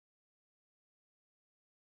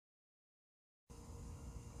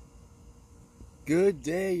Good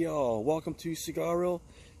day, y'all. Welcome to Cigarreel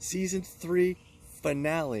Season 3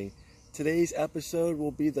 finale. Today's episode will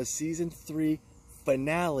be the Season 3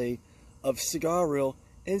 finale of Cigarreel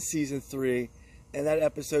in Season 3, and that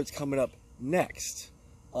episode's coming up next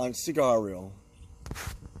on Cigarreel.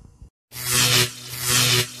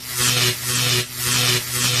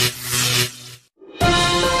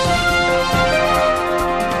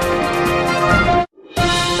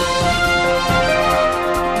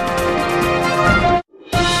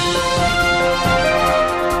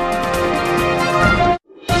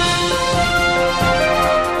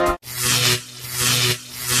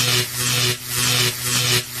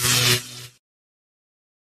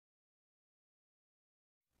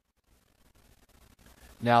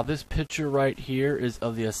 Now this picture right here is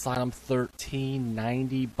of the Asylum 13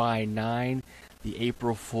 90 by 9, the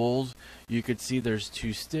April Fools. You could see there's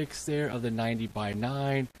two sticks there of the 90 by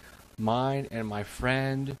 9, mine and my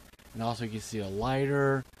friend, and also you can see a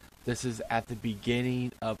lighter. This is at the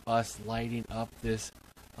beginning of us lighting up this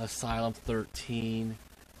Asylum 13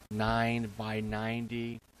 9 by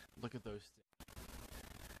 90. Look at those sticks.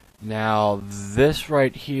 Now this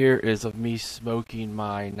right here is of me smoking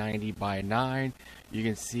my 90 by 9. You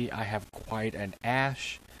can see I have quite an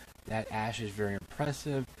ash. That ash is very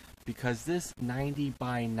impressive because this 90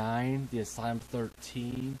 by 9, the Asylum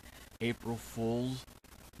 13 April Fools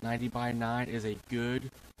 90 by 9 is a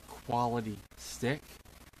good quality stick,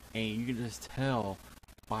 and you can just tell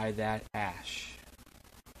by that ash.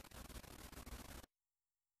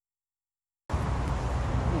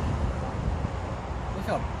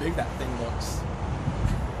 Look how big that thing looks.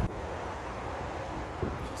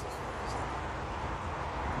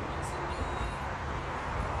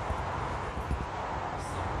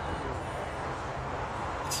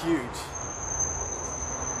 It's huge.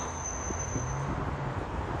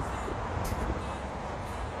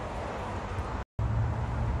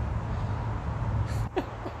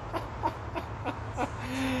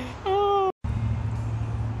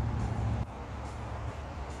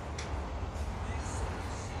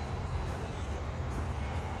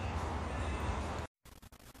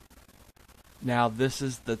 Now this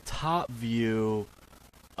is the top view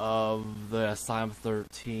of the Asylum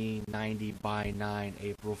 13 90 by 9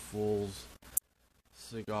 April Fool's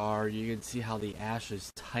cigar. You can see how the ash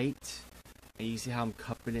is tight, and you see how I'm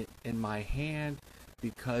cupping it in my hand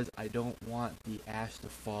because I don't want the ash to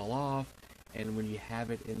fall off, and when you have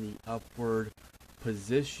it in the upward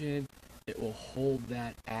position it will hold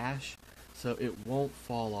that ash so it won't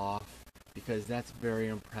fall off, because that's very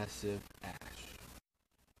impressive ash.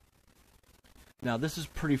 Now this is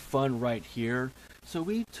pretty fun right here. So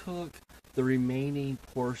we took the remaining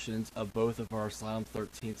portions of both of our Asylum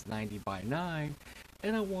 13's 90 by 9,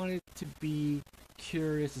 and I wanted to be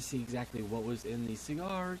curious to see exactly what was in these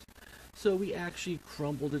cigars. So we actually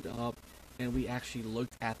crumbled it up and we actually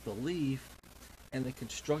looked at the leaf, and the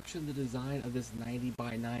construction, the design of this 90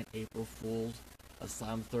 by 9 April Fool's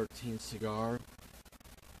Asylum 13 cigar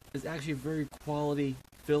is actually a very quality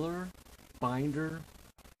filler, binder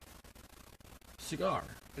cigar.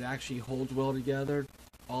 It actually holds well together.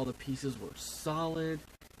 All the pieces were solid,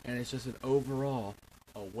 and it's just an overall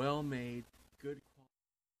a well-made, good quality.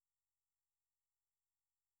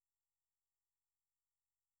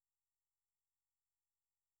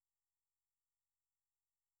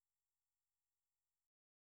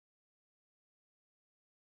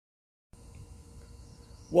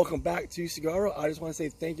 Welcome back to Cigarreel. I just want to say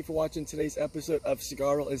thank you for watching today's episode of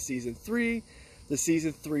Cigarreel in Season 3, the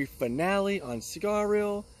Season 3 finale on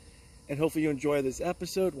Cigarreel, and hopefully you enjoy this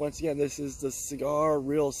episode. Once again, this is the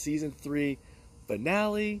Cigarreel Season 3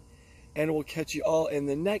 finale, and we'll catch you all in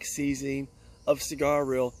the next season of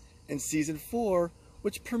Cigarreel in Season 4,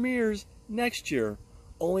 which premieres next year,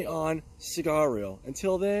 only on Cigarreel.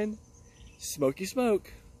 Until then, smoky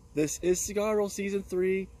smoke. This is Cigarreel Season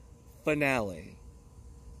 3 finale.